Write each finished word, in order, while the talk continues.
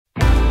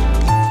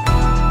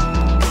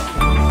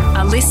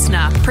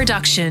listener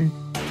production.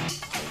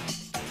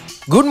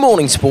 Good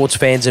morning, sports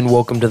fans, and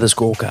welcome to The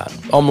Scorecard.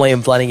 I'm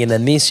Liam Flanagan,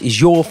 and this is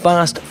your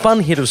fast,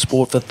 fun hit of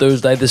sport for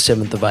Thursday, the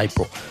 7th of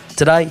April.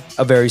 Today,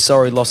 a very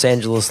sorry Los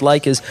Angeles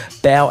Lakers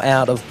bow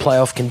out of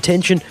playoff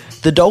contention,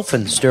 the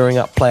Dolphins stirring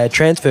up player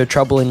transfer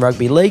trouble in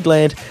rugby league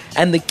land,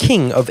 and the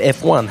king of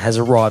F1 has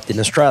arrived in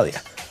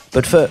Australia.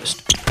 But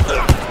first, the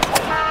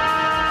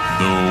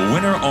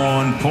winner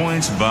on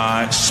points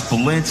by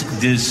split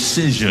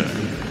decision.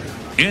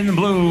 In the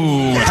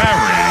blue, Harry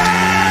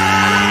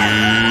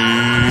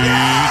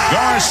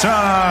Garside.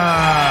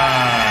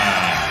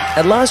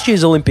 At last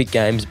year's Olympic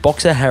Games,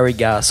 boxer Harry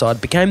Garside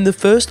became the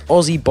first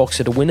Aussie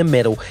boxer to win a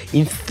medal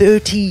in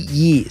 30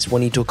 years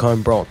when he took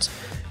home bronze.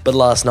 But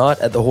last night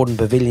at the Horton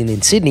Pavilion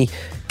in Sydney,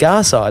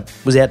 Garside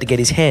was out to get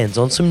his hands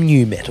on some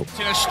new metal. It's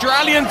an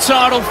Australian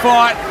title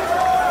fight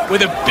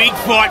with a big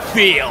fight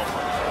feel.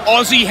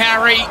 Aussie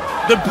Harry,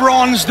 the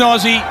bronzed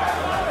Aussie,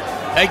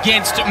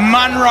 against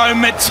Munro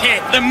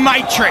Matet, the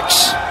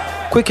Matrix.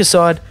 Quick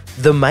aside,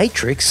 the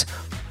Matrix?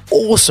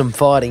 Awesome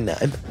fighting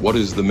name. What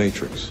is the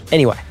Matrix?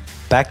 Anyway,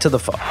 back to the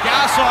fight.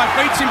 Garside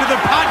beats him to the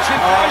punch and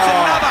throws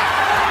another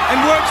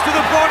and works to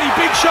the body.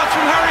 Big shots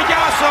from Harry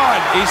Garside.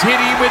 He's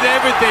hitting him with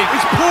everything.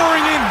 He's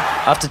pouring in.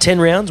 After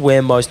 10 rounds,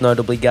 where most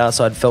notably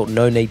Garside felt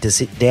no need to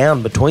sit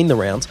down between the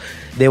rounds,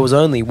 there was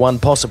only one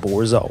possible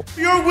result.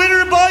 Your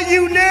winner by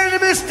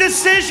unanimous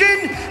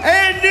decision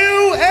and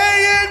new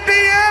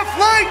ANBF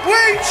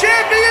lightweight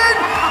champion,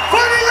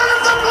 fighting out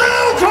of the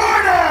blue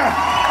corner,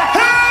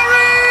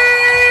 Harry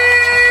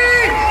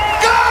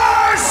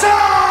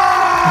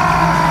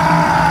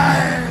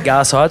Garside!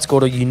 Garside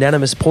scored a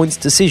unanimous points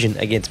decision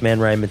against Man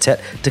Ray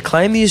Matet to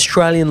claim the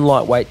Australian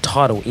lightweight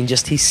title in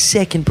just his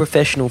second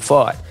professional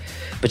fight.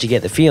 But you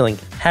get the feeling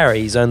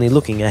Harry is only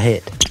looking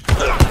ahead.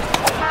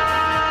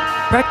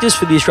 Practice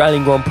for the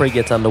Australian Grand Prix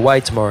gets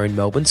underway tomorrow in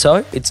Melbourne,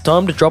 so it's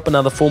time to drop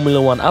another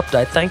Formula One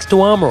update thanks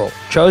to Armour All,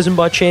 chosen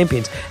by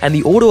champions and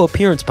the auto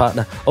appearance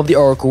partner of the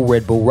Oracle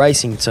Red Bull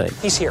racing team.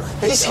 He's here.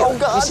 Oh,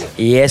 God.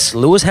 Yes,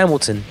 Lewis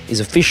Hamilton is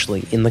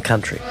officially in the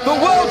country. The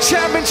World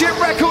Championship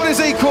record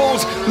is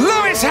equalled.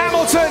 Lewis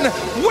Hamilton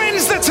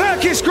wins the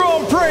Turkish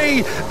Grand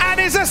Prix and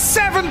is a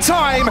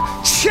 7-time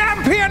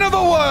champion of the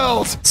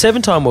world.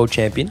 7-time world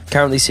champion,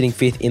 currently sitting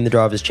 5th in the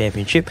Drivers'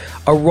 Championship,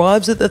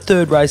 arrives at the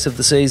third race of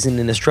the season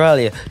in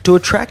Australia to a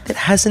track that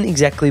hasn't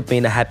exactly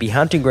been a happy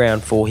hunting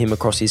ground for him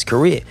across his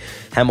career.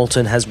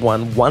 Hamilton has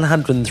won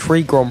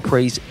 103 Grand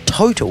Prix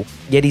total,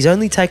 yet he's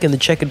only taken the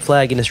checkered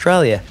flag in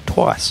Australia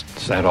twice.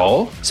 Is that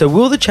all? So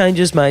will the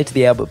changes made to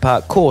the Albert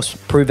Park course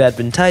prove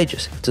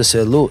advantageous to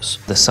Sir Lewis?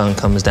 The sun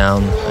comes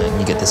down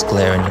and you get this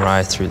glare in your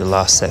eye through the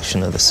last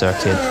section of the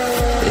circuit.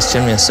 It's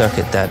generally a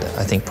circuit that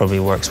I think probably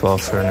works well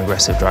for an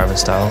aggressive driving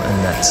style,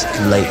 and that's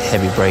late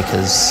heavy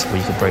breakers where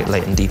you can brake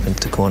late and deep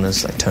into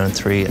corners like turn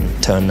 3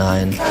 and turn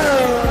 9.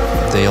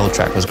 The old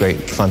track was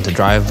great fun to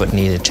drive but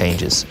needed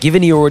changes.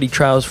 Given he already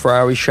trails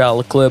Ferrari Charles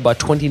Leclerc by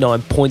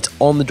 29 points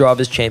on the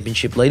Drivers'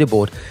 Championship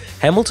leaderboard,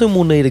 Hamilton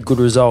will need a good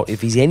result if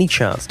he's any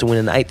chance to win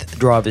an 8th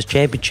Drivers'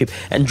 Championship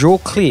and draw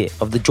clear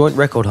of the joint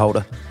record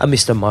holder, a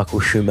Mr. Michael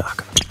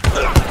Schumacher.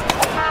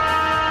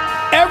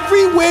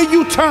 Everywhere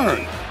you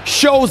turn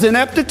shows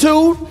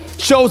ineptitude,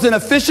 shows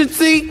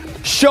inefficiency,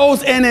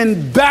 shows an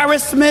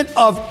embarrassment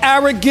of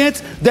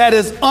arrogance that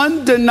is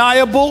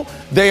undeniable.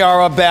 They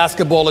are a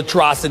basketball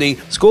atrocity.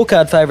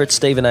 Scorecard favourite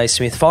Stephen A.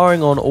 Smith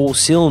firing on all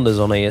cylinders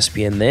on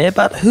ESPN there,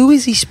 but who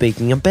is he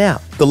speaking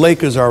about? The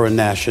Lakers are a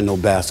national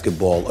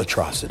basketball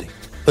atrocity.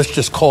 Let's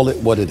just call it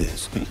what it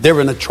is. They're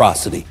an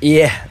atrocity.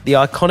 Yeah, the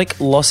iconic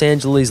Los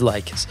Angeles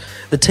Lakers.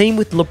 The team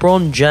with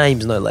LeBron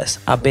James, no less,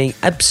 are being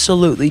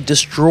absolutely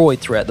destroyed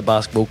throughout the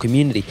basketball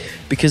community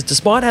because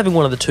despite having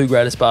one of the 2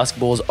 greatest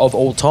basketballers of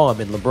all time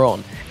in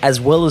LeBron,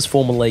 as well as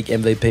former league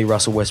MVP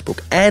Russell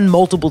Westbrook and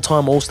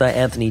multiple-time All-Star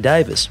Anthony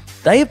Davis,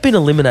 they have been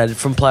eliminated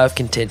from playoff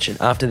contention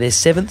after their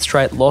 7th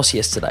straight loss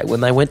yesterday when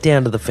they went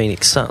down to the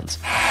Phoenix Suns.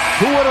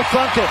 Who would have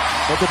thunk it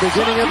at the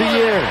beginning of the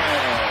year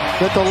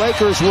that the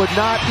Lakers would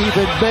not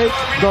even make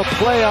the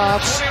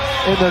playoffs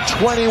in the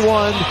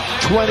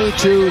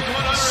 21-22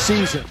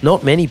 season?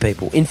 Not many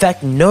people. In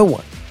fact, no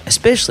one.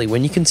 Especially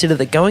when you consider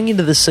that going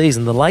into the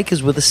season, the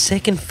Lakers were the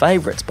second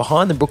favourites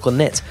behind the Brooklyn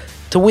Nets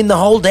to win the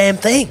whole damn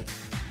thing.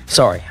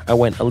 Sorry, I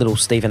went a little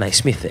Stephen A.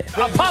 Smith there.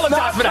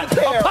 Apologize for that.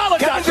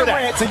 Apologize for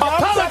that.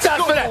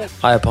 Apologize for that.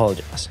 I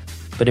apologise.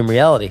 But in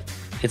reality,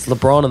 it's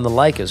LeBron and the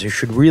Lakers who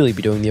should really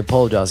be doing the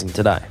apologising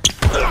today.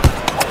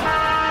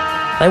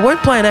 They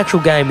won't play an actual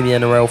game in the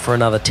NRL for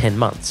another 10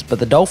 months, but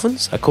the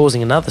Dolphins are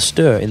causing another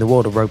stir in the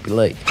world of rugby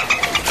league.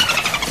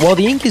 While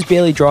the ink is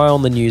barely dry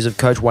on the news of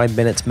Coach Wayne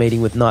Bennett's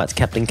meeting with Knights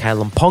captain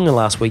Kalen Ponga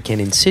last weekend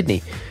in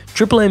Sydney,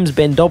 Triple M's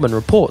Ben Dobbin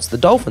reports the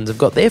Dolphins have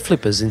got their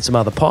flippers in some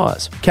other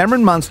pies.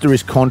 Cameron Munster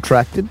is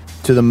contracted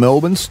to the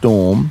Melbourne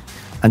Storm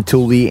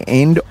until the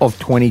end of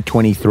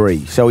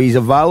 2023, so he's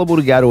available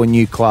to go to a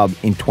new club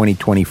in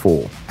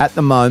 2024. At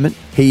the moment,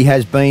 he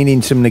has been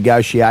in some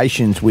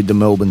negotiations with the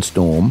Melbourne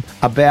Storm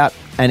about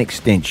an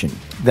extension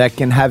that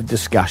can have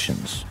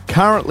discussions.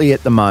 currently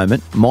at the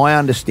moment, my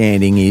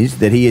understanding is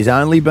that he has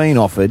only been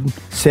offered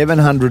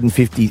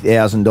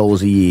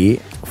 $750,000 a year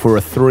for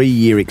a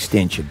 3-year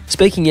extension.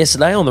 Speaking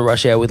yesterday on the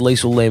Rush Hour with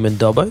Liesl, Liam and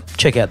Dobbo,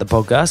 check out the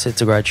podcast,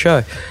 it's a great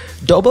show.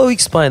 Dobbo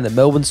explained that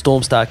Melbourne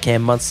Storm star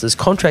Cam Munster's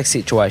contract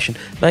situation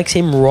makes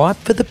him ripe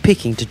for the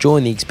picking to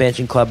join the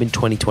expansion club in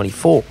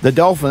 2024. The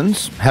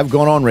Dolphins have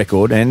gone on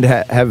record and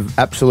have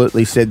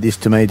absolutely said this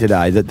to me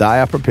today, that they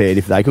are prepared,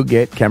 if they could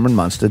get Cameron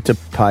Munster, to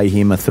pay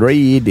him a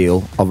 3-year deal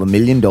of $1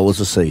 million a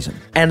season.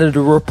 And at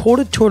a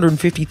reported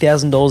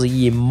 $250,000 a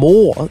year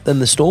more than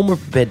the Storm were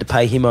prepared to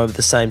pay him over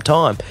the same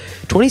time,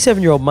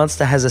 27-year-old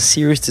Munster has a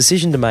serious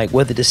decision to make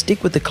whether to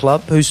stick with the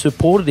club who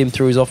supported him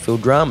through his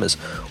off-field dramas,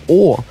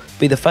 or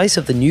be the face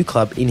of the new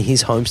club in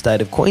his home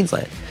state of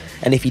Queensland.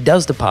 And if he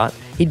does depart,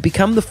 he'd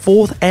become the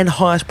 4th and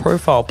highest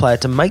profile player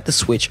to make the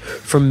switch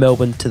from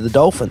Melbourne to the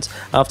Dolphins,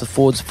 after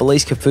forwards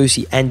Felice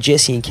Kafusi and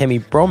Jesse and Kemi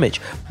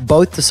Bromwich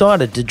both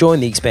decided to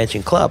join the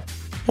expansion club.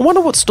 I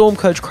wonder what Storm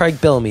coach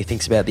Craig Bellamy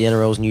thinks about the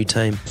NRL's new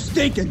team.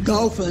 Stinking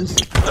Dolphins.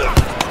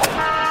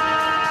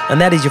 And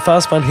that is your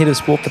Fast Fun Hit of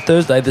Sport for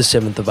Thursday, the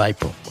 7th of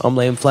April. I'm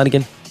Liam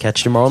Flanagan.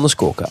 Catch you tomorrow on the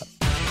Scorecard.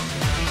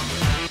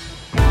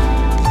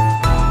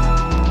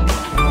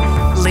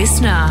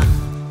 Listener.